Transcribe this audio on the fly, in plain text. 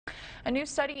A new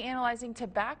study analyzing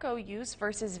tobacco use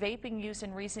versus vaping use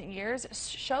in recent years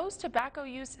shows tobacco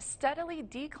use steadily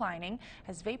declining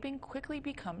as vaping quickly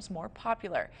becomes more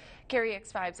popular.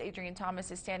 KREX5's Adrian Thomas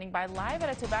is standing by live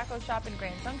at a tobacco shop in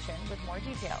Grand Junction with more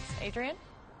details. Adrian?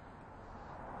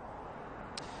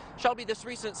 Shelby, this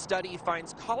recent study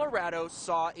finds Colorado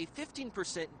saw a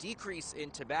 15% decrease in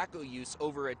tobacco use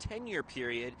over a 10-year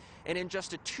period, and in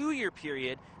just a 2-year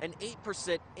period, an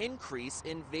 8% increase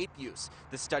in vape use.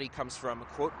 The study comes from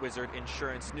Quote Wizard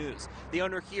Insurance News. The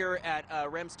owner here at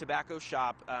Rem's Tobacco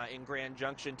Shop in Grand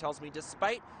Junction tells me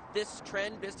despite this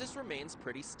trend, business remains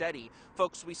pretty steady.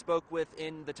 Folks we spoke with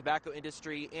in the tobacco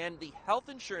industry and the health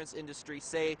insurance industry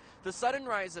say the sudden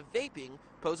rise of vaping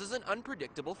poses an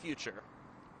unpredictable future.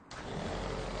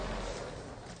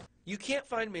 You can't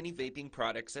find many vaping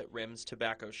products at Rem's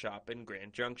Tobacco Shop in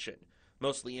Grand Junction,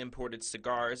 mostly imported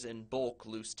cigars and bulk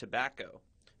loose tobacco.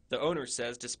 The owner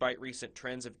says despite recent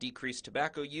trends of decreased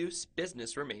tobacco use,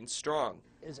 business remains strong.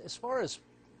 As far as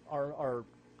our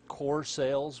core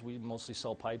sales, we mostly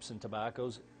sell pipes and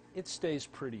tobaccos, it stays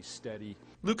pretty steady.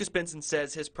 Lucas Benson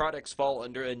says his products fall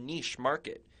under a niche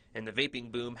market, and the vaping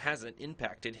boom hasn't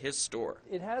impacted his store.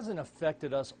 It hasn't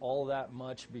affected us all that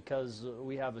much because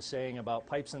we have a saying about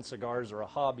pipes and cigars are a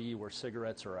hobby where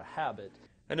cigarettes are a habit.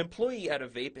 An employee at a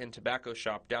vape and tobacco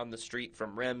shop down the street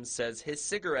from Rem's says his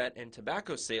cigarette and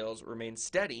tobacco sales remain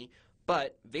steady,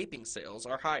 but vaping sales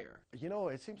are higher. You know,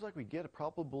 it seems like we get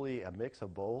probably a mix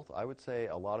of both. I would say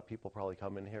a lot of people probably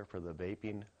come in here for the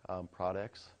vaping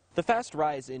products. The fast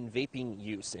rise in vaping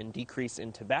use and decrease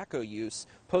in tobacco use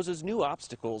poses new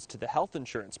obstacles to the health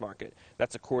insurance market.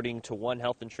 That's according to one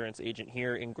health insurance agent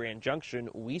here in Grand Junction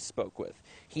we spoke with.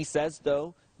 He says,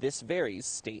 though, this varies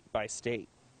state by state.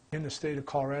 In the state of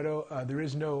Colorado, there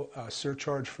is no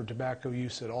surcharge for tobacco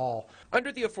use at all.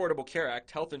 Under the Affordable Care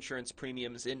Act, health insurance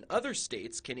premiums in other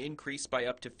states can increase by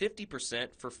up to 50%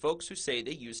 for folks who say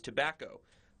they use tobacco.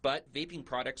 But vaping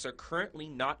products are currently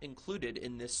not included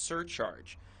in this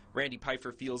surcharge. Randy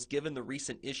Pfeiffer feels given the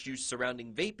recent issues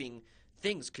surrounding vaping,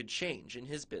 things could change in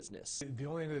his business. The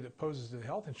only thing that it poses to the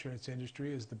health insurance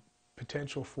industry is the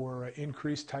potential for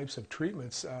increased types of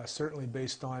treatments, certainly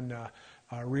based on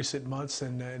recent months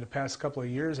and in the past couple of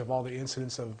years of all the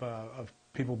incidents of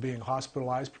people being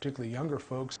hospitalized, particularly younger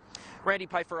folks. Randy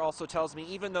Pfeiffer also tells me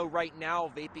even though right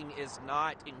now vaping is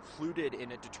not included in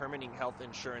determining health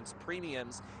insurance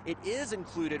premiums, it is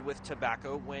included with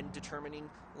tobacco when determining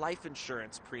life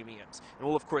insurance premiums. And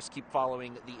we'll of course keep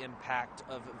following the impact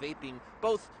of vaping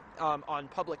both on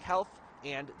public health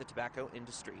and the tobacco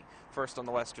industry. First on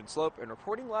the Western Slope and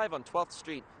reporting live on 12th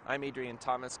Street, I'm Adrian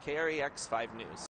Thomas, KREX 5 News.